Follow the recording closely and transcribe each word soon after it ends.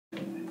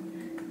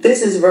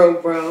This is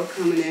Roe Bro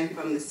coming in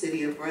from the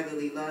city of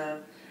brotherly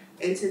love,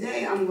 and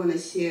today I'm going to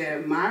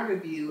share my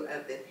review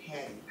of the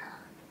patty pie.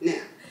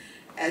 Now,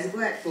 as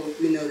black folk,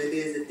 we know that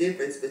there's a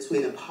difference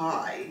between a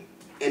pie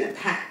and a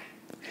pie.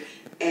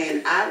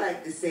 And I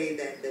like to say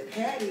that the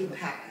patty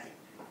pie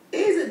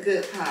is a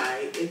good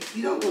pie if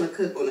you don't want to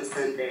cook on a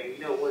Sunday,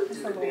 you don't want to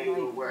do the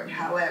manual work.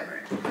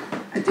 However,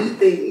 I do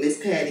think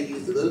Miss Patty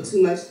used a little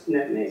too much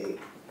nutmeg,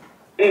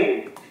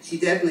 and she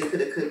definitely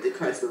could have cooked the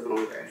crust with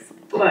longer.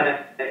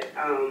 But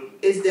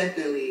it's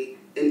definitely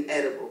an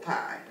edible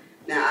pie.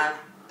 Now,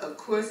 I've of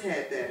course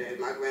had better.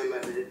 My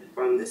grandmother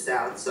from the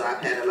South, so I've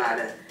had a lot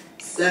of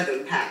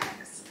Southern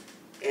pies.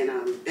 And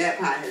that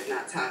pie has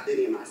not topped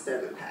any of my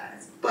Southern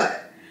pies.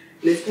 But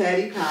Miss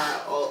Patty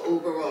Pie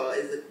overall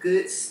is a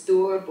good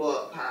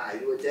store-bought pie.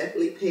 You would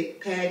definitely pick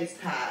Patty's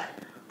Pie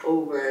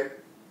over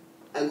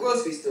a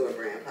grocery store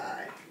brand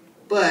pie.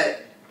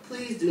 But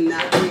please do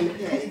not bring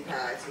patty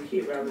pie to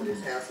your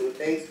relative's house on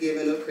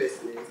Thanksgiving or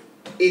Christmas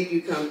if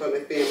you come from a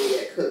family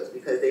that cooks,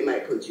 because they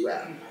might put you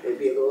out. It'd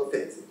be a little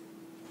offensive.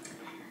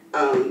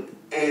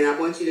 And I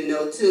want you to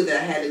know too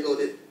that I had to go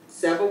to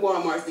several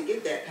Walmarts to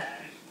get that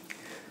pie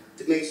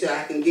to make sure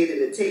I can get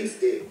it and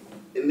taste it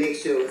and make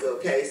sure it was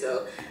okay.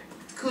 So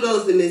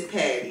kudos to Miss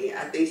Patty.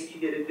 I think she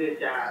did a good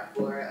job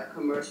for a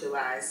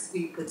commercialized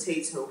sweet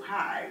potato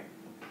pie.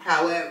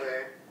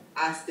 However,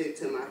 I stick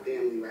to my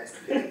family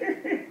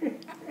recipe.